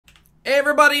Hey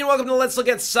everybody, and welcome to Let's Look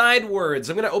at Sidewords.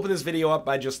 I'm going to open this video up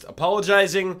by just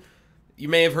apologizing. You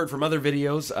may have heard from other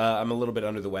videos, I'm a little bit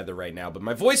under the weather right now, but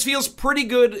my voice feels pretty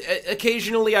good.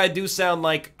 Occasionally I do sound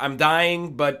like I'm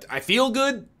dying, but I feel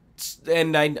good,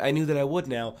 and I knew that I would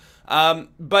now.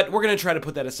 But we're going to try to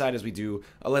put that aside as we do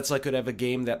a Let's Look at a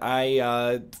game that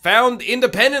I found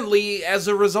independently as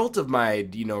a result of my,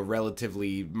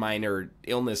 relatively minor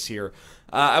illness here.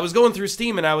 I was going through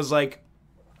Steam and I was like,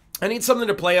 I need something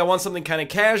to play. I want something kind of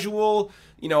casual.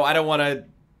 I don't want to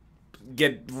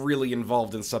get really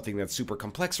involved in something that's super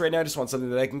complex right now. I just want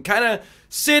something that I can kind of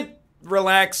sit,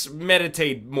 relax,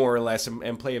 meditate more or less,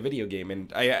 and play a video game.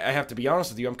 And I have to be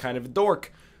honest with you, I'm kind of a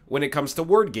dork when it comes to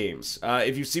word games.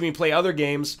 If you see me play other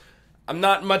games, I'm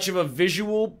not much of a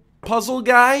visual puzzle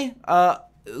guy,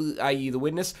 i.e. The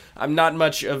Witness. I'm not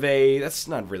much of a... That's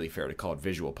not really fair to call it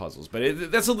visual puzzles, but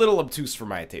that's a little obtuse for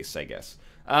my taste, I guess.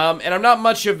 And I'm not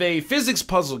much of a physics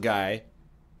puzzle guy.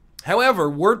 However,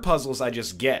 word puzzles I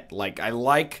just get. Like, I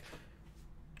like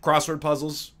crossword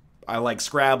puzzles. I like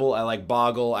Scrabble. I like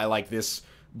Boggle. I like this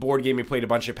board game we played a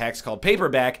bunch of packs called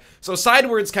Paperback. So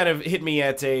Sidewords kind of hit me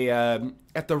at the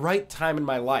right time in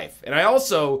my life. And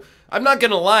I'm not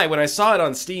gonna lie, when I saw it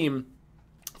on Steam,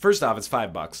 first off, it's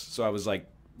 $5, so I was like,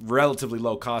 relatively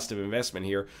low cost of investment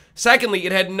here. Secondly,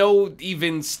 it had no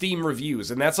even Steam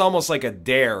reviews, and that's almost like a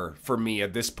dare for me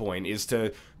at this point, is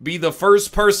to be the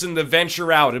first person to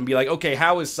venture out and be like, okay,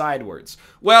 how is Sidewords?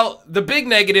 Well, the big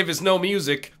negative is no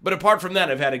music, but apart from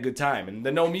that, I've had a good time, and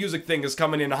the no music thing is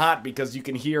coming in hot because you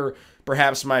can hear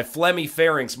perhaps my phlegmy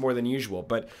pharynx more than usual.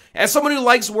 But as someone who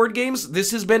likes word games,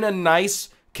 this has been a nice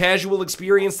casual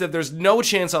experience that there's no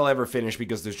chance I'll ever finish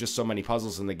because there's just so many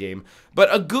puzzles in the game,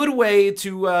 but a good way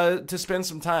to spend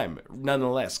some time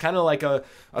nonetheless, kind of like a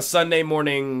Sunday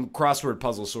morning crossword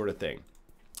puzzle sort of thing.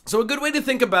 So a good way to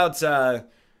think about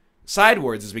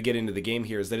Sidewords as we get into the game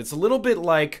here is that it's a little bit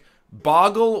like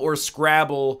Boggle or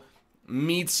Scrabble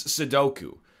meets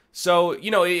Sudoku. So,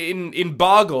 in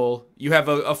Boggle, you have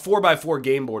a 4x4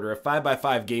 game board or a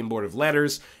 5x5 game board of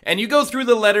letters, and you go through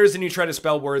the letters and you try to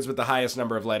spell words with the highest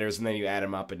number of letters, and then you add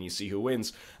them up and you see who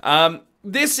wins.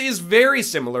 This is very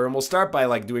similar, and we'll start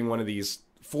by, doing one of these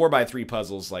 4x3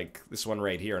 puzzles, like this one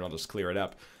right here, and I'll just clear it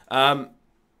up. And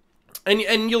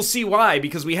you'll see why,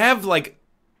 because we have, in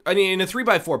a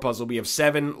 3x4 puzzle, we have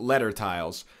 7 letter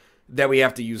tiles that we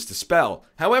have to use to spell.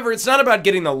 However, it's not about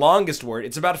getting the longest word,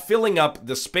 it's about filling up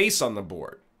the space on the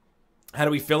board. How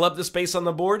do we fill up the space on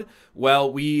the board?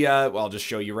 Well, I'll just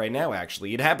show you right now,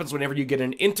 actually. It happens whenever you get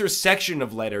an intersection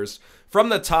of letters from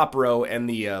the top row and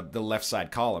the left side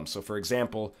column. So, for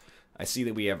example, I see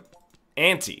that we have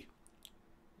ante.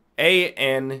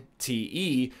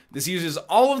 A-N-T-E. This uses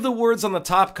all of the words on the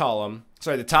top column,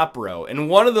 the top row, and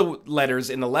one of the letters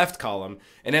in the left column,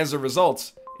 and as a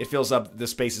result, it fills up the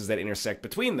spaces that intersect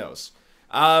between those.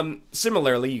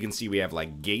 Similarly, you can see we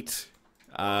have, gate.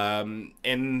 And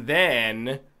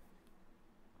then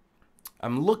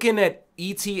I'm looking at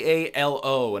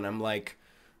E-T-A-L-O, and I'm like,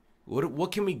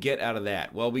 what can we get out of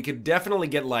that? Well, we could definitely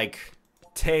get,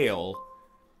 tail.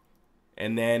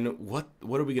 And then, what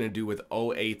are we going to do with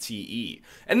O-A-T-E?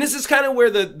 And this is kind of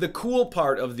where the cool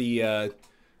part of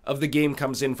the game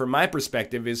comes in from my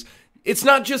perspective is, it's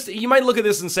not just, you might look at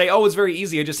this and say, oh, it's very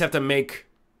easy, I just have to make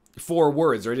 4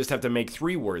 words, or I just have to make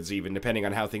 3 words even, depending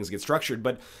on how things get structured.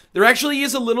 But there actually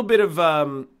is a little bit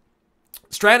of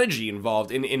strategy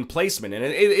involved in placement, and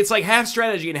it's like half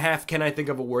strategy and half can I think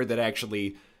of a word that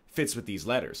actually fits with these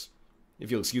letters. If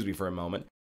you'll excuse me for a moment.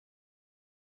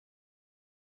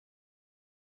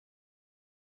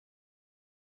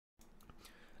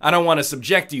 I don't want to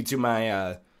subject you to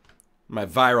my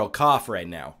viral cough right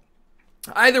now.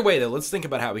 Either way, though, let's think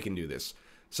about how we can do this.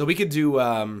 So we could do,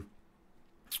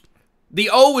 the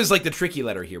O is the tricky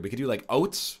letter here. We could do,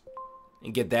 oats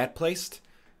and get that placed.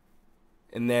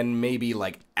 And then maybe,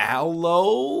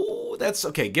 aloe. That's,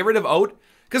 okay, get rid of oat.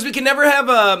 Because we can never have,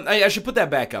 I should put that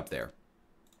back up there.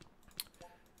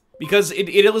 Because it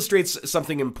illustrates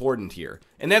something important here.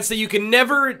 And that's that you can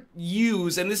never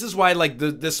use, and this is why,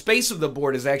 the space of the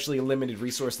board is actually a limited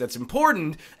resource that's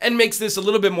important, and makes this a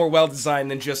little bit more well-designed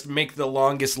than just make the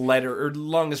longest letter, or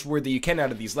longest word that you can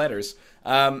out of these letters.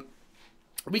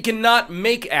 We cannot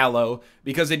make aloe,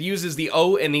 because it uses the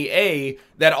O and the A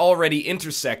that already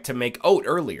intersect to make oat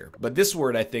earlier. But this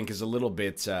word, I think, is a little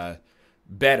bit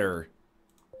better,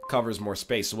 covers more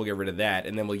space, so we'll get rid of that.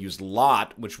 And then we'll use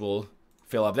lot, which will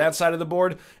fill up that side of the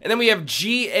board. And then we have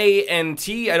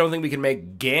G-A-N-T. I don't think we can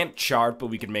make Gantt chart, but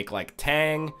we can make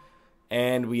tang.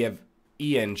 And we have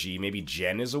E-N-G. Maybe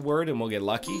gen is a word, and we'll get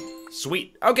lucky.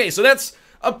 Sweet. Okay, so that's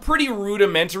a pretty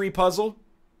rudimentary puzzle.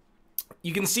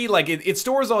 you can see, like, it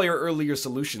stores all your earlier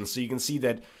solutions, so you can see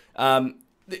that,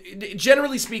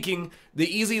 generally speaking, the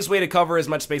easiest way to cover as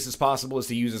much space as possible is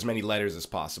to use as many letters as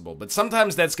possible. But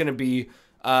sometimes that's going to be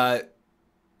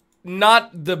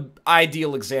not the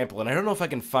ideal example. And I don't know if I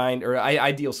can find, or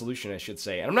ideal solution, I should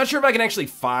say. And I'm not sure if I can actually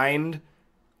find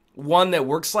one that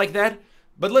works like that.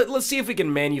 But let's see if we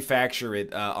can manufacture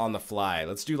it on the fly.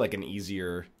 Let's do like an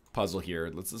easier puzzle here.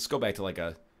 Let's go back to like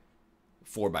a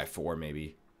 4x4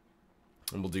 maybe.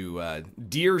 And we'll do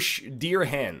deer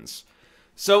hens.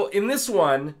 So in this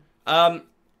one,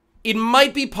 it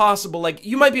might be possible, like,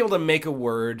 you might be able to make a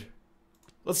word,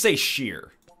 let's say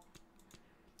sheer.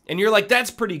 And you're like, that's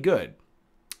pretty good.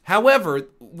 However,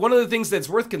 one of the things that's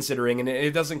worth considering, and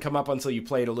it doesn't come up until you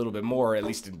play it a little bit more, at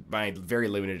least in my very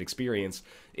limited experience,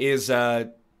 is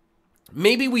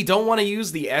maybe we don't want to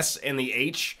use the S and the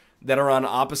H that are on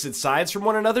opposite sides from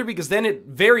one another, because then it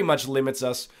very much limits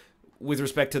us with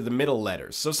respect to the middle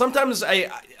letters. So sometimes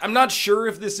I'm not sure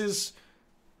if this is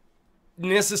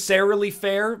necessarily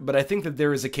fair, but I think that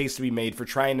there is a case to be made for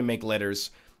trying to make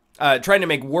words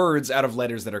out of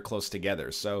letters that are close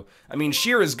together. So, I mean,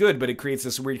 sheer is good, but it creates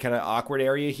this weird kind of awkward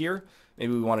area here.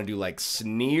 Maybe we want to do like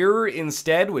sneer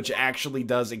instead, which actually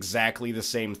does exactly the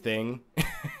same thing.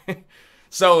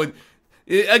 So,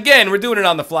 again, we're doing it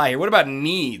on the fly here. What about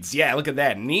needs? Yeah, look at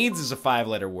that. Needs is a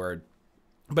 5-letter word,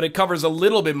 but it covers a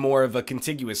little bit more of a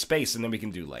contiguous space, and then we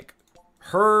can do like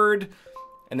heard.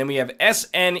 And then we have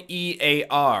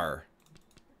S-N-E-A-R.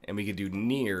 And we could do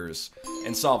nears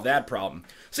and solve that problem.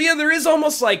 So yeah, there is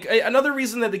almost like another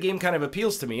reason that the game kind of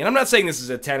appeals to me. And I'm not saying this is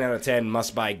a 10 out of 10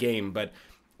 must-buy game, but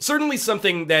certainly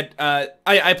something that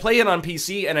I play it on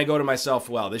PC and I go to myself,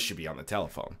 well, this should be on the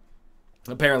telephone.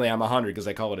 Apparently I'm 100 because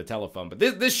I call it a telephone, but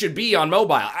this should be on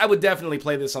mobile. I would definitely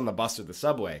play this on the bus or the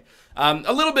subway.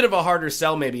 A little bit of a harder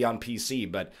sell maybe on PC,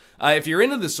 but if you're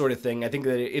into this sort of thing, I think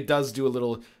that it does do a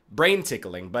little brain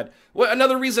tickling. But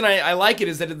another reason I like it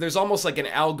is that there's almost like an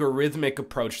algorithmic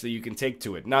approach that you can take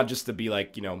to it. Not just to be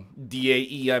like, you know,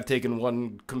 DAE, I've taken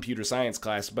one computer science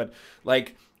class, but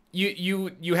like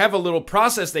you have a little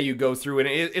process that you go through, and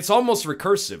it's almost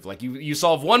recursive. Like you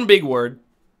solve one big word,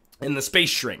 and the space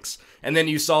shrinks. And then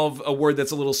you solve a word that's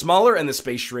a little smaller, and the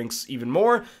space shrinks even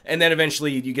more. And then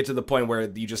eventually you get to the point where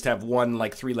you just have one,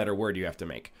 like, 3-letter word you have to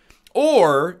make.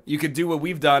 Or you could do what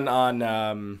we've done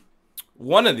on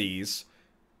one of these,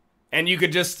 and you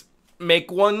could just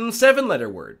make one 7-letter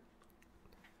word.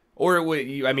 Or,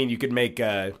 you could make,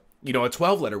 a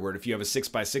 12-letter word if you have a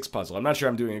 6x6 puzzle. I'm not sure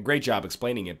I'm doing a great job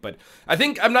explaining it, but I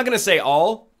think, I'm not going to say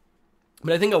all,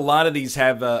 but I think a lot of these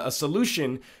have a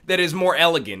solution that is more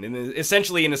elegant. And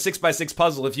essentially, in a 6x6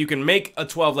 puzzle, if you can make a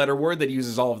 12-letter word that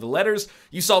uses all of the letters,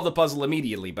 you solve the puzzle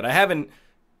immediately. But I haven't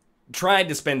tried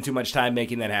to spend too much time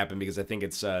making that happen because I think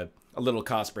it's a little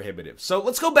cost prohibitive. So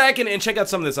let's go back and check out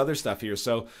some of this other stuff here.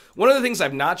 So one of the things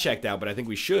I've not checked out, but I think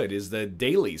we should, is the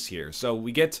dailies here. So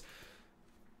we get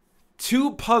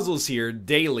 2 puzzles here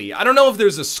daily. I don't know if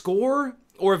there's a score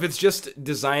or if it's just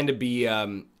designed to be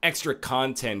extra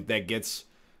content that gets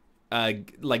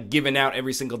like given out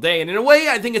every single day. And in a way,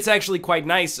 I think it's actually quite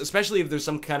nice, especially if there's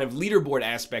some kind of leaderboard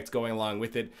aspect going along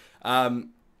with it,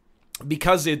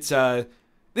 because it's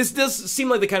this does seem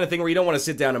like the kind of thing where you don't want to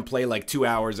sit down and play like 2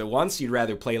 hours at once. You'd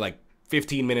rather play like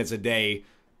 15 minutes a day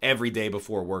every day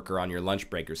before work or on your lunch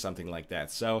break or something like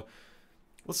that. So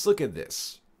let's look at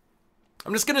this.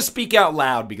 I'm just going to speak out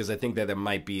loud because I think that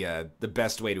might be the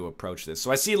best way to approach this.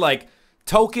 So I see, like,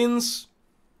 tokens,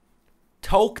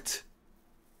 toked,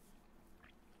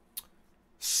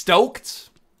 stoked.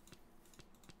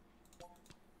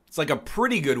 It's like a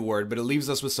pretty good word, but it leaves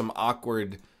us with some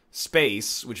awkward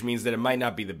space, which means that it might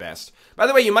not be the best. By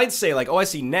the way, you might say, like, oh, I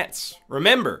see nets.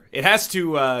 Remember, it has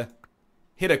to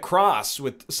hit a cross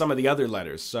with some of the other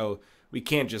letters, so we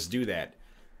can't just do that.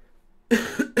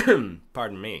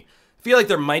 Pardon me. I feel like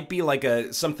there might be like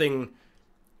something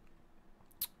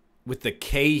with the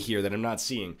K here that I'm not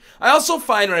seeing. I also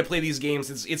find when I play these games,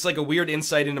 it's like a weird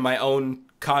insight into my own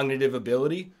cognitive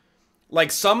ability. Like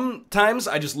sometimes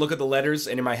I just look at the letters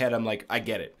and in my head I'm like, I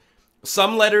get it.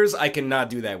 Some letters I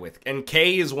cannot do that with, and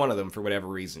K is one of them for whatever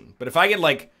reason. But if I get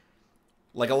like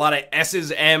a lot of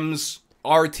S's, M's,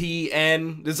 R, T,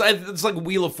 N, it's like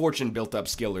Wheel of Fortune built up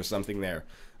skill or something there.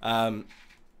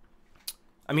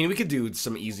 I mean, we could do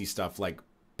some easy stuff like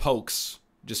pokes,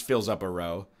 just fills up a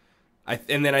row.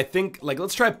 And then I think, like,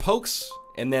 let's try pokes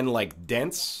and then, like,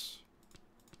 dents.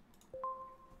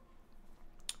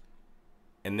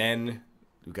 And then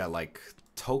we've got, like,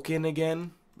 token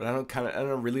again. But I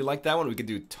don't really like that one. We could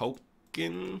do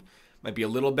token. Might be a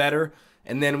little better.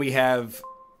 And then we have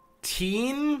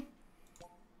teen.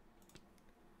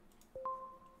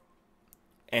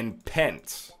 and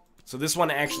pent. So this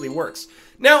one actually works.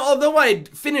 Now, although I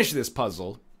finished this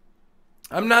puzzle,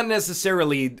 I'm not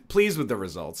necessarily pleased with the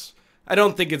results. I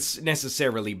don't think it's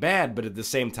necessarily bad, but at the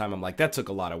same time, I'm like, that took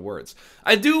a lot of words.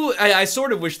 I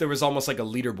sort of wish there was almost like a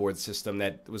leaderboard system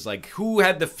that was like, who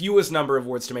had the fewest number of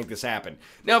words to make this happen?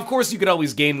 Now, of course, you could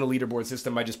always game the leaderboard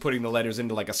system by just putting the letters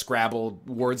into like a Scrabble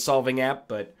word-solving app,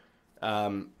 but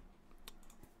who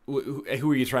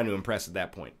are you trying to impress at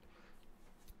that point?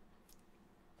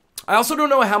 I also don't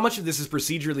know how much of this is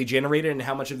procedurally generated and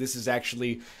how much of this is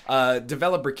actually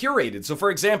developer curated. So, for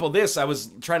example, this, I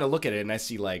was trying to look at it and I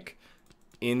see like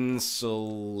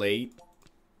insulate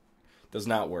does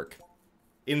not work.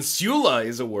 Insula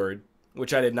is a word,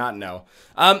 which I did not know.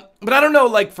 But I don't know,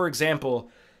 like, for example,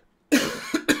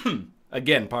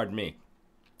 again, pardon me,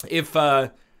 if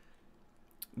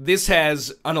this has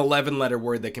an 11-letter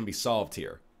word that can be solved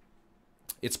here.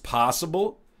 It's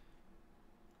possible,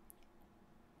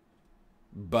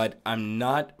 but I'm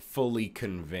not fully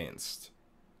convinced.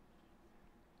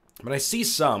 But I see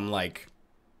some, like,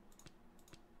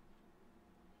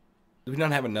 do we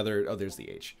not have another? Oh, there's the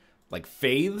H. Like,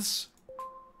 faiths?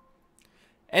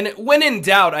 And when in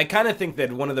doubt, I kind of think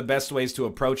that one of the best ways to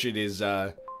approach it is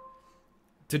to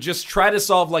just try to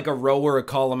solve, like, a row or a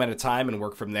column at a time and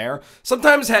work from there.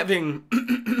 Sometimes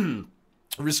having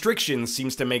restrictions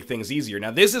seems to make things easier.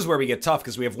 Now, this is where we get tough,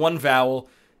 because we have 1 vowel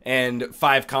and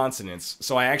 5 consonants.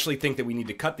 So I actually think that we need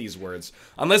to cut these words.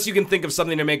 Unless you can think of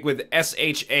something to make with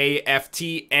S-H-A-F-T-N,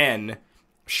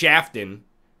 Shafton,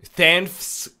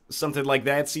 Thanfs, something like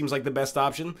that seems like the best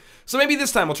option. So maybe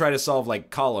this time we'll try to solve,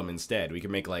 like, column instead. We can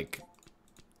make, like,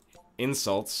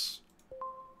 insults.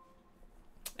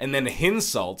 And then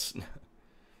hinsult.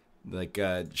 Like,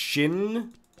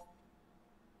 shin.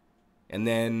 And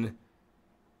then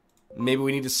maybe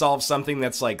we need to solve something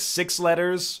that's, like, 6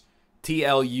 letters.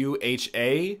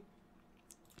 T-L-U-H-A.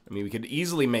 I mean, we could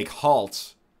easily make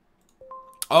halt.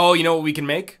 Oh, you know what we can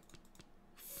make?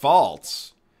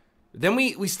 Fault. Then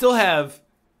we still have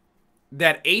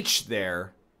that H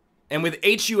there. And with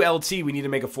H-U-L-T, we need to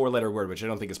make a 4-letter word, which I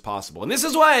don't think is possible. And this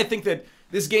is why I think that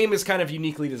this game is kind of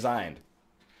uniquely designed.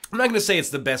 I'm not going to say it's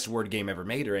the best word game ever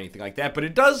made or anything like that, but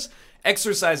it does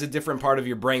exercise a different part of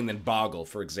your brain than Boggle,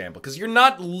 for example. Because you're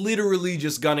not literally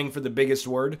just gunning for the biggest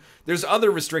word. There's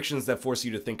other restrictions that force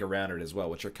you to think around it as well,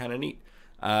 which are kind of neat.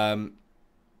 So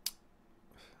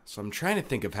I'm trying to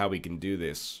think of how we can do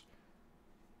this.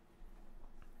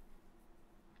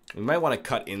 We might want to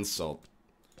cut insult.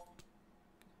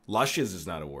 Lushes is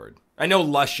not a word. I know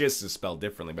luscious is spelled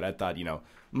differently, but I thought, you know,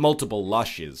 multiple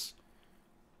lushes.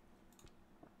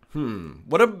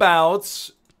 What about...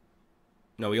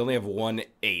 No, we only have 1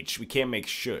 H. We can't make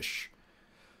shush.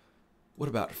 What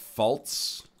about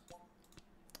faults?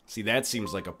 See, that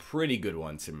seems like a pretty good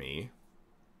one to me.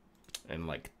 And,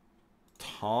 like,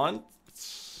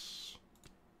 taunts?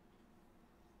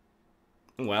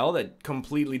 Well, that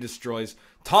completely destroys...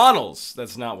 Tonnels!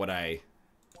 That's not what I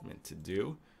meant to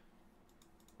do.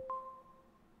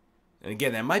 And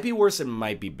again, that might be worse, it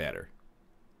might be better.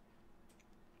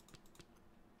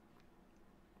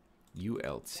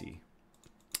 U-L-T.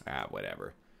 Ah,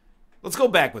 whatever. Let's go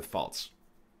back with faults.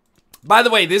 By the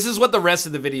way, this is what the rest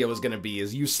of the video is going to be,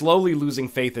 is you slowly losing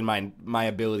faith in my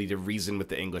ability to reason with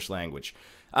the English language.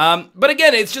 But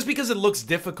again, it's just because it looks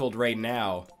difficult right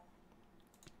now.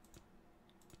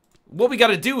 What we got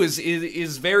to do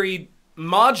is very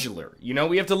modular. You know,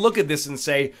 we have to look at this and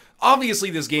say,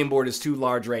 obviously this game board is too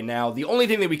large right now. The only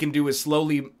thing that we can do is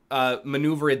slowly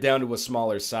maneuver it down to a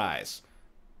smaller size.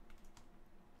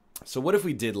 So what if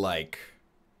we did, like...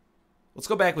 Let's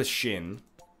go back with shin.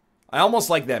 I almost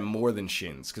like that more than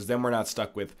shins, because then we're not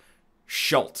stuck with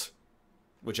schult,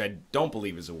 which I don't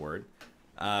believe is a word.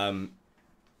 But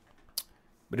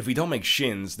if we don't make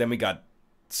shins, then we got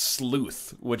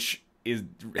sleuth, which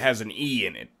has an E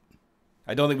in it.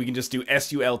 I don't think we can just do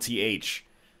S-U-L-T-H.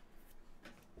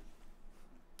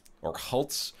 Or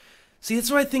hults. See, that's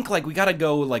where I think, like, we gotta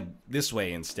go, like, this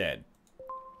way instead.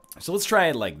 So let's try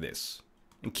it like this.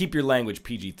 And keep your language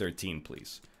PG-13,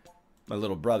 please. My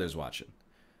little brother's watching.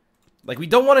 Like, we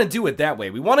don't want to do it that way.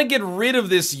 We want to get rid of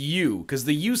this U, because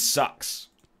the U sucks.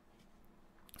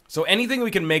 So anything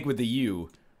we can make with the U...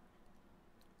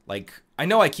 Like, I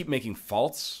know I keep making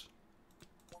faults.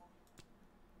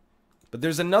 But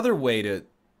there's another way to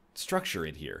structure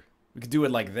it here. We could do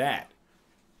it like that.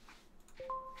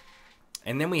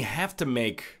 And then we have to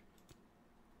make...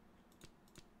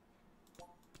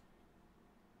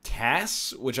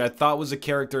 Tass, which I thought was a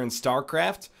character in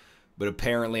StarCraft, but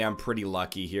apparently I'm pretty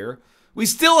lucky here. We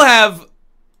still have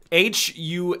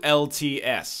H-U-L-T-S.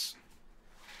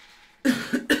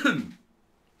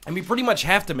 And we pretty much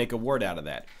have to make a word out of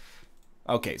that.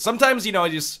 Okay, sometimes, you know, it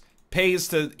just pays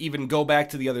to even go back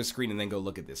to the other screen and then go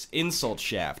look at this. Insult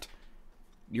shaft.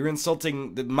 You're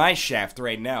insulting my shaft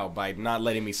right now by not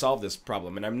letting me solve this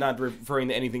problem. And I'm not referring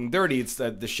to anything dirty. It's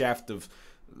the shaft of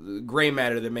gray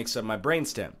matter that makes up my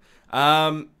brainstem.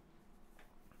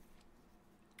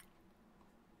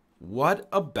 What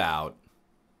about...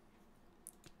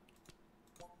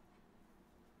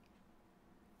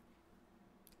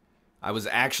 I was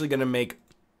actually going to make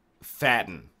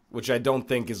fatten, which I don't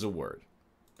think is a word.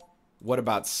 What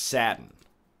about satin?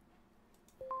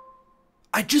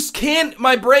 I just can't.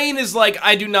 My brain is like,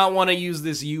 I do not want to use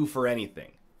this U for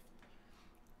anything.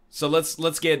 So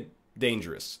let's get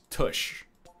dangerous. Tush.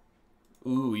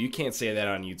 Ooh, you can't say that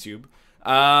on YouTube.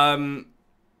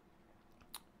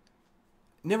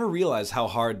 Never realized how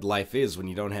hard life is when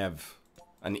you don't have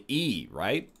an E,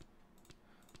 right?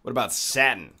 What about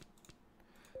satin?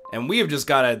 And we have just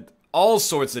got all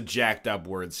sorts of jacked up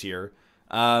words here.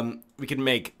 We can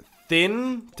make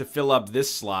thin to fill up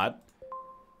this slot.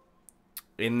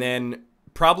 And then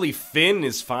probably fin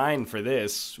is fine for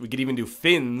this. We could even do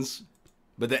fins.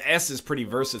 But the S is pretty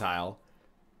versatile.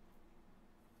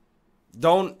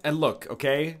 And look,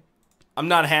 okay? I'm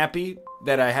not happy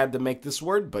that I had to make this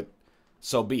word, but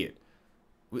so be it.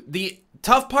 The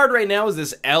tough part right now is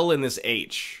this L and this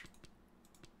H.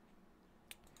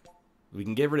 We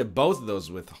can get rid of both of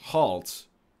those with halt.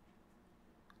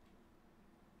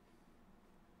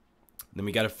 Then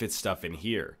we gotta fit stuff in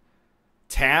here.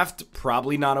 Taft,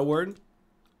 probably not a word.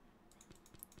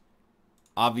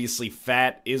 Obviously,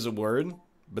 fat is a word.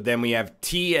 But then we have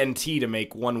T and T to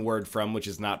make one word from, which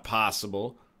is not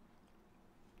possible.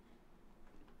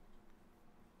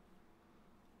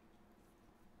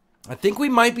 I think we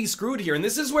might be screwed here. And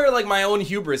this is where, like, my own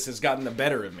hubris has gotten the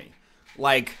better of me.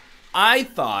 Like, I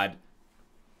thought...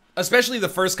 Especially the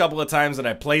first couple of times that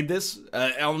I played this,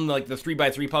 on like the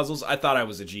 3x3 puzzles, I thought I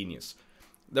was a genius.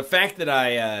 The fact that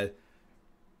I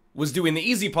was doing the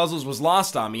easy puzzles was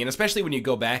lost on me, and especially when you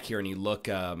go back here and you look,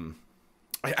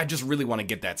 I just really want to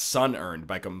get that sun earned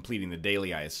by completing the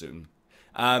daily, I assume.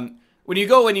 When you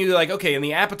go and you're like, okay, in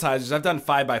the appetizers, I've done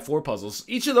 5x4 puzzles.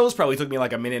 Each of those probably took me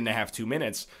like a minute and a half, 2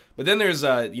 minutes. But then there's,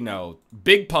 you know,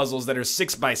 big puzzles that are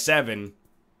 6x7.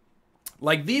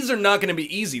 Like, these are not going to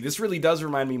be easy. This really does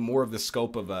remind me more of the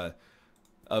scope of a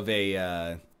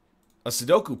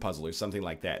Sudoku puzzle or something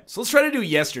like that. So let's try to do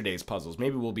yesterday's puzzles.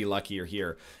 Maybe we'll be luckier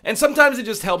here. And sometimes it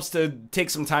just helps to take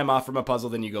some time off from a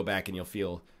puzzle, then you go back and you'll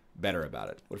feel better about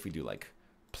it. What if we do, like,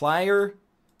 plier?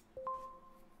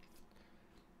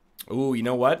 Ooh, you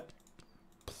know what?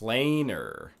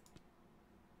 Planer.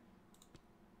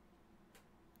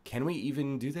 Can we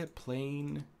even do that?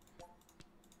 Plane...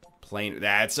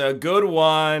 That's a good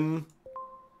one.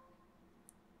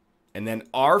 And then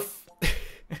ARF.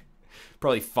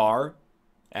 Probably far,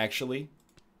 actually.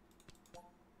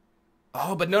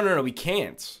 Oh, but no, we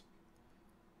can't.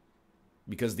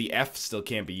 Because the F still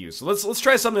can't be used. So let's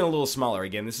try something a little smaller.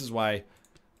 Again, this is why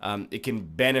it can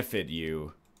benefit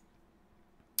you.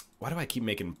 Why do I keep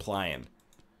making pliant?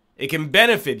 It can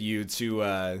benefit you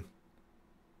to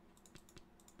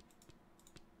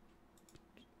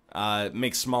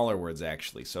make smaller words,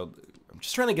 actually. So I'm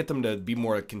just trying to get them to be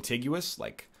more contiguous,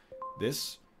 like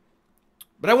this.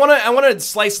 But I want to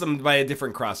slice them by a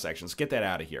different cross section. Let's get that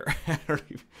out of here.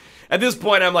 At this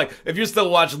point, I'm like, if you're still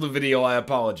watching the video, I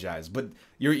apologize. But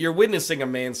you're witnessing a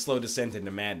man's slow descent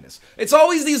into madness. It's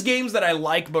always these games that I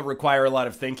like but require a lot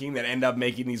of thinking that end up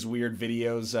making these weird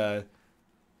videos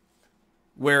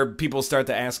where people start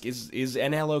to ask, is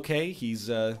NL okay? He's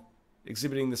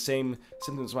exhibiting the same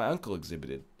symptoms my uncle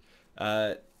exhibited.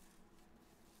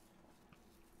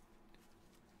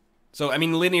 So, I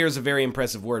mean, linear is a very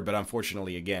impressive word, but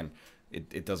unfortunately, again,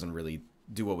 it doesn't really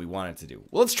do what we want it to do.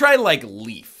 Well, let's try, like,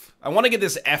 leaf. I want to get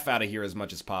this F out of here as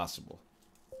much as possible.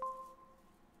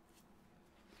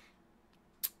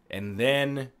 And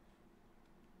then...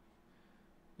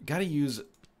 gotta use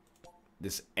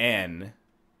this N.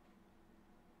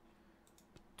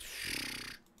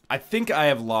 I think I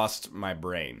have lost my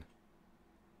brain.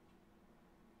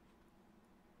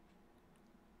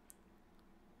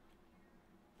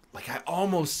 Like, I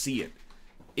almost see it.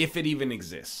 If it even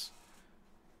exists.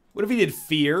 What if he did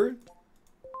fear?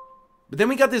 But then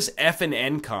we got this F and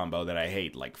N combo that I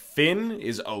hate. Like, fin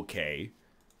is okay.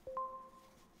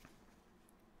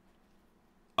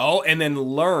 Oh, and then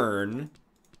learn.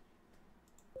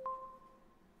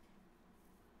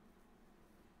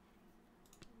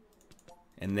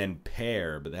 And then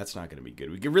pair, but that's not going to be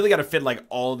good. We really got to fit, like,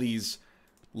 all these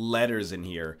letters in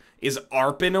here. Is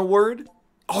ARPN a word?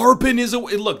 ARPN is a...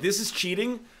 Look, this is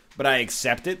cheating, but I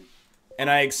accept it. And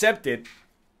I accept it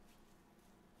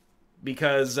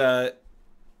because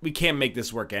we can't make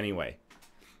this work anyway.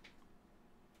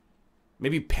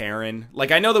 Maybe Perrin.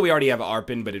 Like, I know that we already have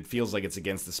Sharpen, but it feels like it's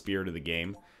against the spirit of the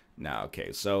game. No,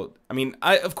 okay. So, I mean,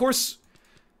 of course,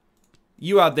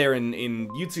 you out there in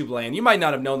YouTube land, you might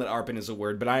not have known that Sharpen is a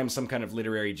word, but I am some kind of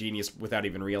literary genius without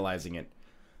even realizing it.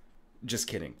 Just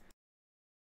kidding.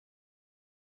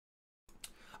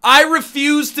 I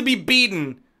refuse to be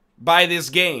beaten by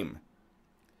this game.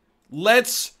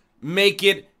 Let's make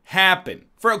it happen.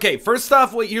 Okay, first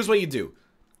off, here's what you do.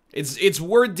 It's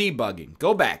word debugging.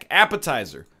 Go back.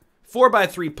 Appetizer.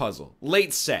 4x3 puzzle.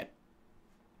 Late set.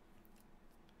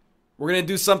 We're going to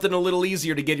do something a little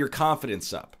easier to get your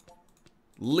confidence up.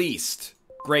 Least.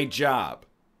 Great job.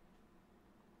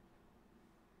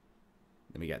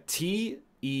 Then we got T-E-S-E.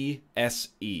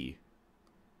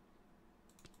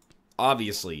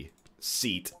 Obviously,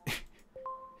 seat.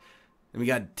 Then we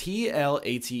got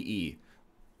T-L-A-T-E.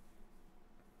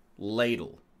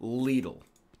 Ladle. Ladle.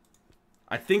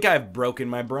 I think I've broken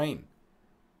my brain.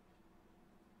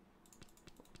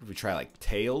 If we try, like,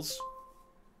 tails.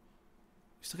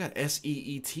 We still got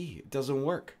S-E-E-T. It doesn't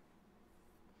work.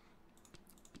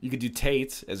 You could do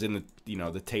Tate, as in the, you know,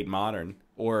 the Tate Modern.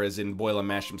 Or as in boil 'em,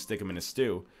 mash 'em, stick 'em in a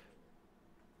stew.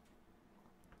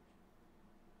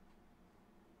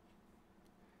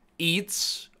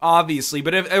 Eats, obviously.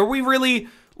 But are we really...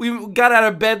 We got out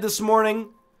of bed this morning,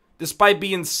 despite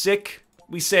being sick.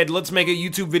 We said, let's make a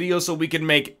YouTube video so we can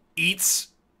make eats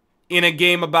in a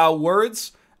game about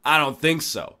words? I don't think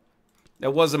so.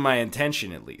 That wasn't my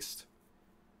intention, at least.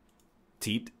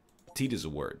 Teat? Teat is a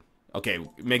word. Okay,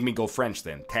 make me go French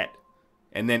then. Tet.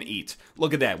 And then eat.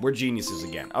 Look at that. We're geniuses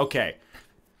again. Okay.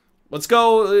 Let's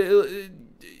go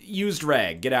used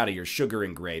rag. Get out of here. Sugar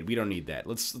and grade. We don't need that.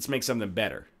 Let's make something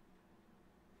better.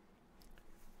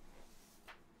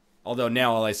 Although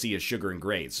now all I see is sugar and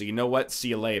grade. So you know what? See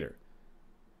you later.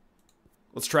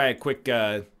 Let's try a quick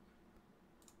 5x5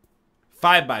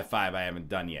 I haven't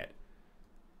done yet.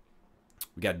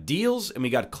 We got deals and we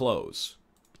got close.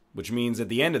 Which means at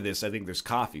the end of this, I think there's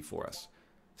coffee for us.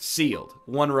 Sealed.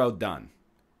 One row done.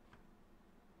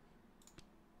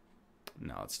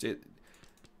 No, let's do it.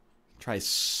 Try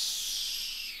seal.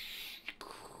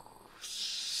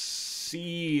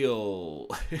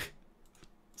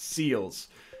 Seals.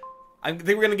 I think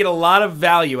we're going to get a lot of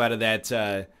value out of that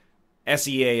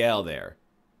S-E-A-L there.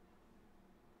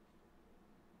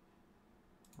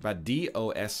 About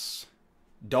D-O-S.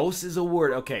 Dose is a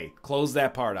word. Okay, close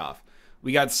that part off.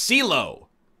 We got CeeLo.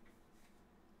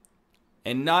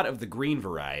 And not of the green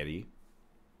variety.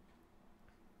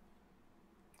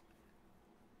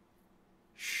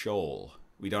 Shoal.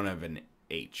 We don't have an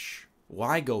H.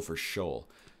 Why go for shoal?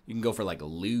 You can go for like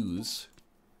lose.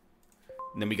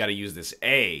 And then we got to use this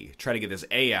A. Try to get this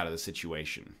A out of the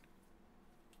situation.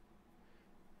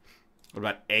 What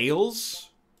about ales?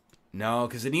 No,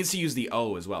 because it needs to use the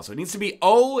O as well. So it needs to be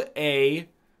O-A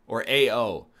or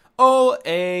A-O.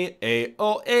 O-A-A-O-A-A-O-O-A-A.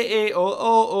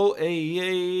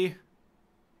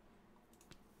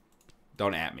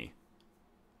 Don't at me.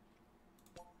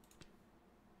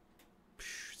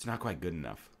 It's not quite good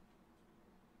enough.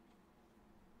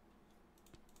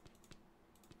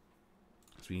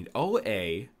 So we need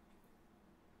O-A.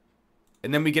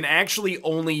 And then we can actually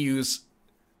only use...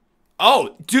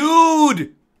 Oh,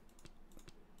 dude!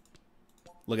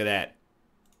 Look at that.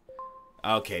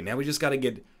 Okay, now we just gotta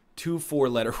get 2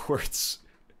 4-letter words.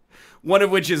 One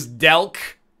of which is delk.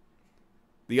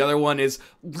 The other one is...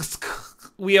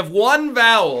 We have one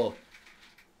vowel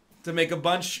to make a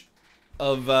bunch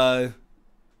of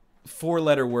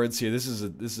 4-letter words here. This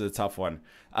is a tough one.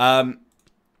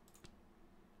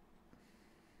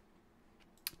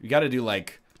 We gotta do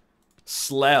like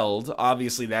slelled.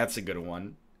 Obviously, that's a good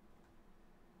one.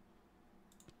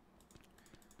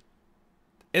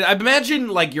 And I imagine,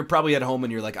 like, you're probably at home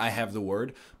and you're like, I have the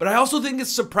word. But I also think it's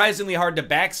surprisingly hard to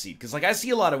backseat. Because, like, I see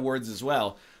a lot of words as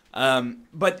well.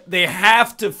 But they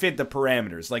have to fit the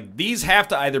parameters. Like, these have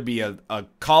to either be a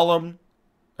column.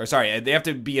 Or, sorry, they have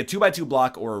to be a 2x2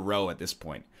 block or a row at this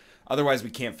point. Otherwise, we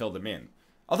can't fill them in.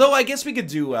 Although, I guess we could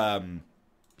do,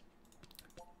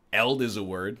 eld is a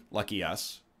word. Lucky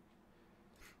us.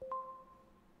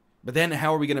 But then,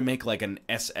 how are we going to make, like, an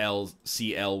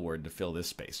S-L-C-L word to fill this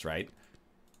space, right?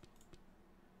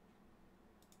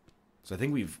 So I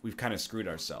think we've kind of screwed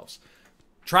ourselves.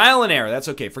 Trial and error, that's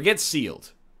okay. Forget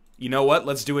sealed. You know what?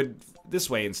 Let's do it this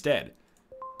way instead.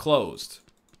 Closed.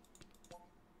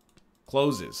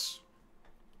 Closes.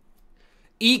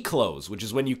 E-close, which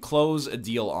is when you close a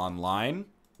deal online.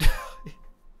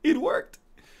 It worked.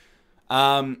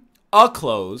 a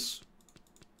close.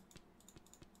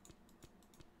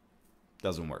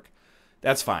 Doesn't work.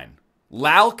 That's fine.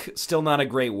 Lalk, still not a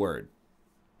great word.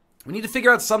 We need to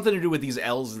figure out something to do with these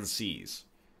L's and C's.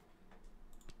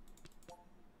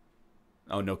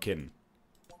 Oh, no kidding.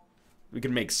 We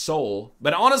can make soul.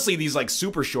 But honestly, these like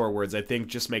super short words, I think,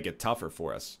 just make it tougher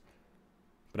for us.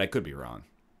 But I could be wrong.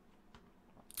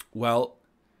 Well,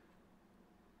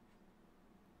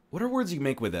 what are words you can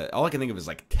make with it? All I can think of is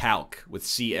like calc with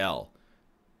CL.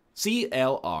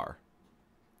 CLR.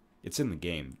 It's in the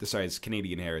game. Sorry, it's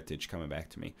Canadian heritage coming back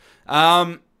to me.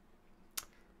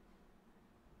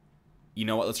 You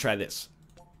know what? Let's try this.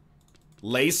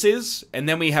 Laces, and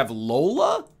then we have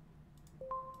Lola?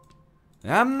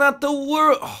 I'm not the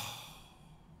world. Oh.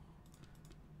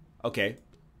 Okay.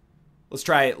 Let's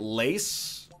try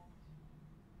lace.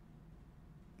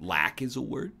 Lack is a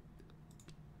word.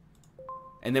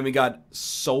 And then we got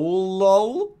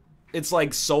solo. It's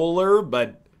like solar,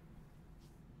 but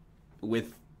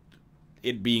with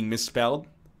it being misspelled.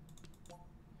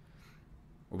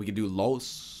 Or we could do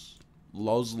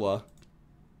losla.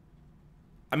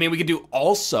 I mean, we could do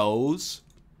alsos,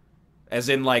 as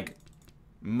in, like,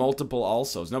 multiple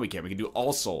alsos. No, we can't. We can do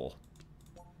also.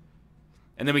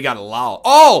 And then we got lol.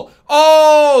 Oh!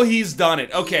 Oh! He's done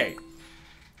it. Okay.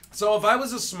 So if I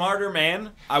was a smarter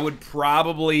man, I would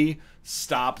probably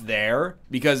stop there,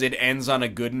 because it ends on a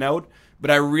good note.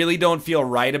 But I really don't feel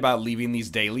right about leaving these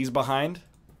dailies behind.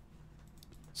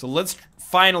 So let's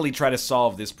finally try to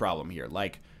solve this problem here.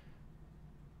 Like,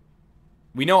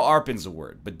 we know Arpen's a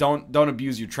word, but don't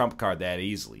abuse your trump card that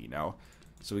easily, you know?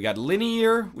 So we got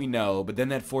linear, we know, but then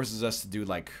that forces us to do,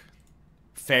 like,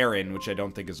 Farron, which I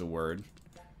don't think is a word.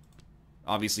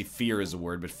 Obviously, fear is a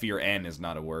word, but fear N is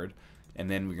not a word.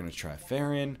 And then we're going to try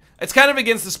Farron. It's kind of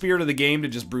against the spirit of the game to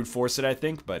just brute force it, I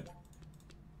think, but...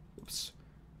 Oops.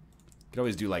 You could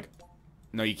always do, like...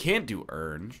 No, you can't do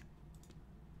earn.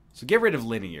 So get rid of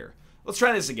linear. Let's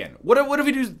try this again. What if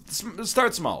we do...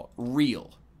 Start small.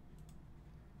 Real.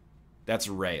 That's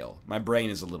rail. My brain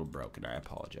is a little broken. I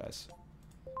apologize.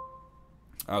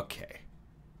 Okay.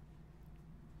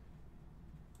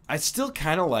 I still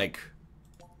kind of like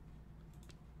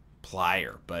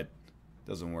plier, but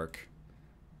doesn't work.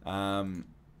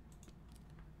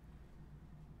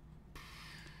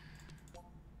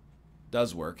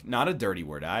 Does work. Not a dirty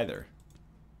word either.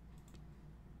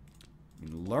 I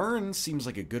mean, learn seems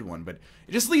like a good one, but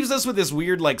it just leaves us with this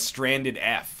weird, like, stranded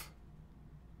F.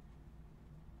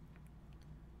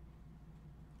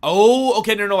 Oh,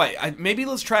 okay, no, maybe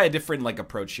let's try a different, like,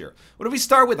 approach here. What if we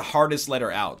start with the hardest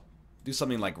letter out? Do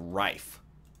something like rife.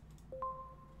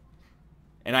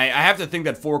 And I have to think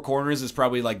that four corners is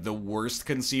probably, like, the worst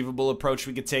conceivable approach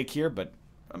we could take here, but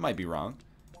I might be wrong.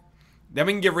 Then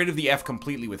we can get rid of the F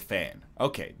completely with fan.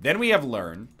 Okay, then we have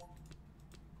learn.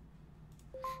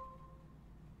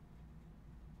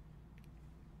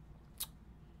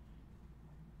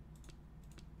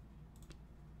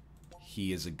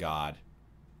 He is a god.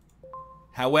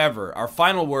 However, our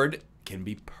final word can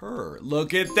be purr.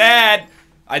 Look at that!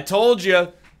 I told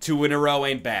you, 2 in a row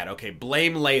ain't bad. Okay,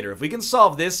 blame later. If we can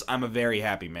solve this, I'm a very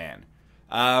happy man.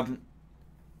 So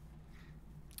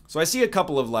I see a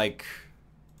couple of, like,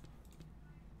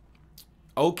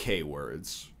 okay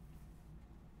words.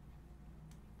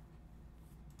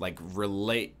 Like,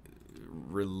 relate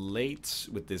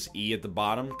with this E at the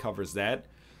bottom, covers that.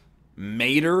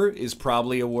 Mater is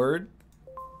probably a word.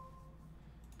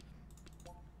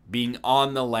 Being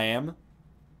on the lamb.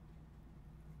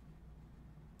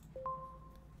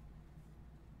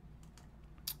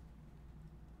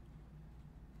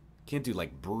 Can't do,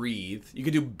 like, breathe. You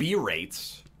could do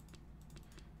B-rates.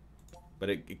 But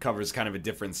it covers kind of a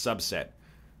different subset.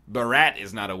 Barat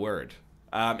is not a word.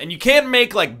 And you can't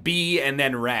make, like, B and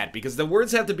then rat, because the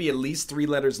words have to be at least 3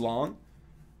 letters long.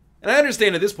 And I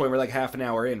understand at this point, we're like half an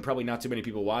hour in, probably not too many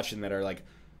people watching that are, like,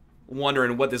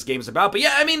 wondering what this game's about. But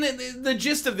yeah, I mean, the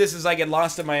gist of this is I get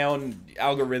lost in my own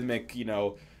algorithmic, you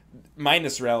know,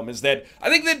 minus realm, is that I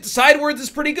think that Sidewords is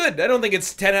pretty good. I don't think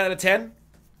it's 10 out of 10.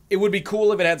 It would be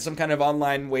cool if it had some kind of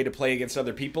online way to play against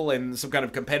other people and some kind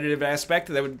of competitive aspect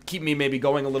that would keep me maybe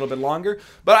going a little bit longer.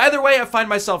 But either way, I find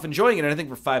myself enjoying it, and I think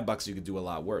for $5 you could do a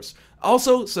lot worse.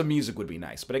 Also, some music would be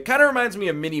nice, but it kind of reminds me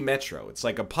of Mini Metro. It's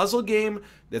like a puzzle game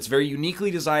that's very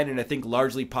uniquely designed and I think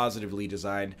largely positively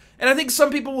designed. And I think some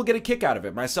people will get a kick out of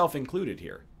it, myself included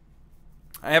here.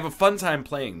 I have a fun time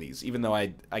playing these, even though I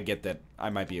get that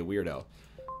I might be a weirdo.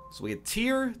 So we had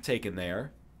tier taken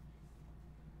there.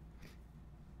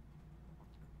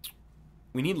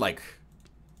 We need, like...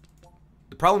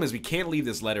 The problem is we can't leave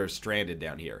this letter stranded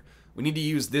down here. We need to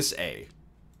use this A.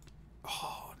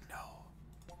 Oh,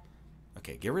 no.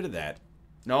 Okay, get rid of that.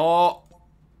 No.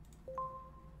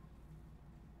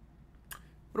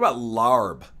 What about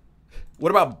larb?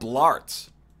 What about blart?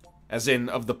 As in,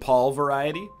 of the Paul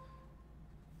variety?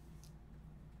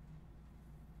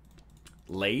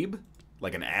 Labe?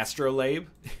 Like an astrolabe?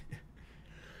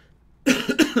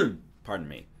 Pardon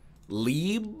me.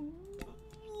 Lieb?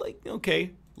 Like,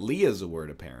 okay. Leah's a word,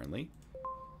 apparently.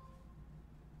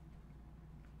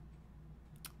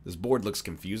 This board looks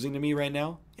confusing to me right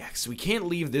now. Yeah, because we can't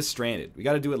leave this stranded. We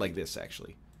got to do it like this,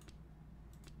 actually.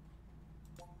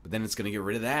 But then it's going to get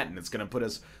rid of that, and it's going to put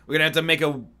us... We're going to have to make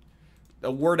a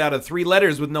word out of 3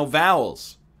 letters with no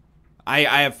vowels. I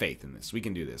have faith in this. We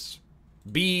can do this.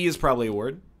 B is probably a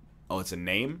word. Oh, it's a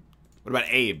name? What about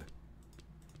Abe?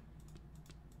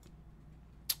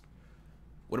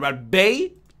 What about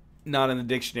Bay? Not in the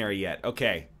dictionary yet.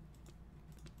 Okay.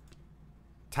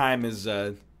 Time is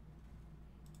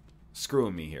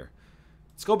screwing me here.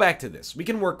 Let's go back to this. We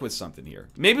can work with something here.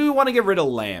 Maybe we want to get rid of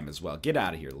lamb as well. Get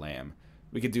out of here, lamb.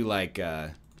 We could do like...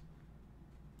 The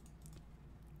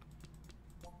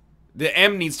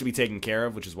M needs to be taken care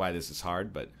of, which is why this is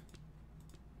hard, but...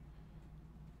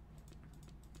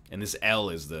 And this L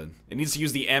is the... It needs to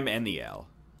use the M and the L.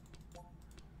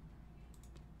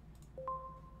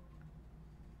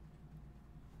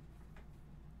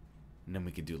 And then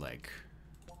we could do like...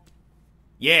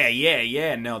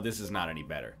 Yeah. No, this is not any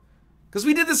better. Because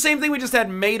we did the same thing we just had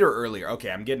Mater earlier. Okay,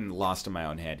 I'm getting lost in my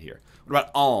own head here. What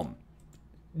about Alm?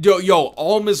 Yo,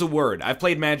 Alm is a word. I've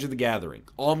played Magic the Gathering.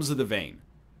 Alms of the Vein.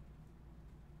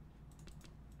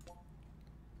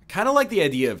 I kind of like the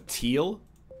idea of teal.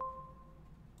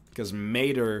 Because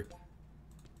Mater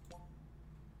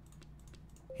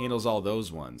handles all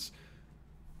those ones.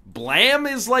 Blam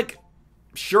is like,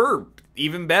 sure,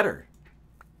 even better.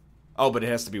 Oh, but it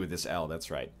has to be with this L,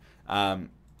 that's right.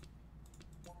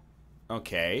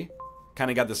 Okay.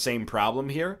 Kind of got the same problem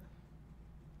here.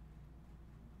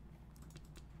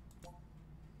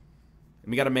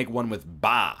 And we got to make one with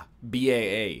Ba.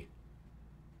 B-A-A.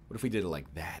 What if we did it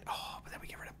like that? Oh, but then we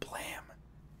get rid of Blam.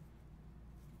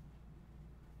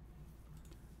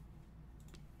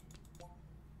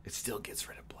 It still gets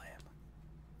rid of Blam.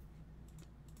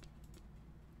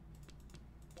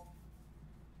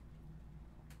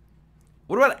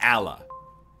 What about Allah?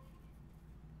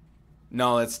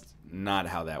 No, that's not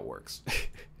how that works.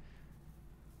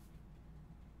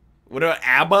 What about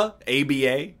ABBA?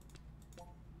 A-B-A?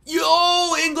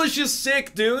 Yo, English is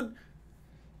sick, dude.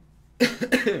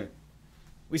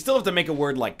 We still have to make a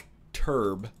word like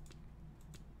turb.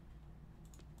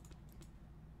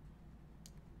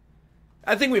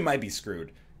 I think we might be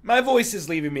screwed. My voice is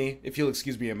leaving me, if you'll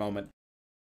excuse me a moment.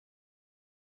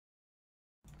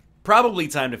 Probably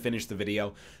time to finish the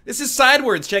video. This is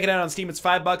Sidewords. Check it out on Steam. It's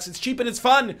 $5. It's cheap and it's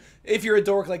fun if you're a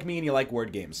dork like me and you like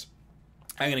word games.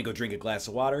 I'm going to go drink a glass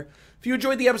of water. If you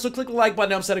enjoyed the episode, click the like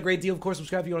button. It helps out a great deal. Of course,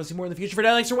 subscribe if you want to see more in the future. For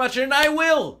now, thanks for watching, and I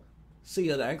will see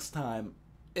you next time.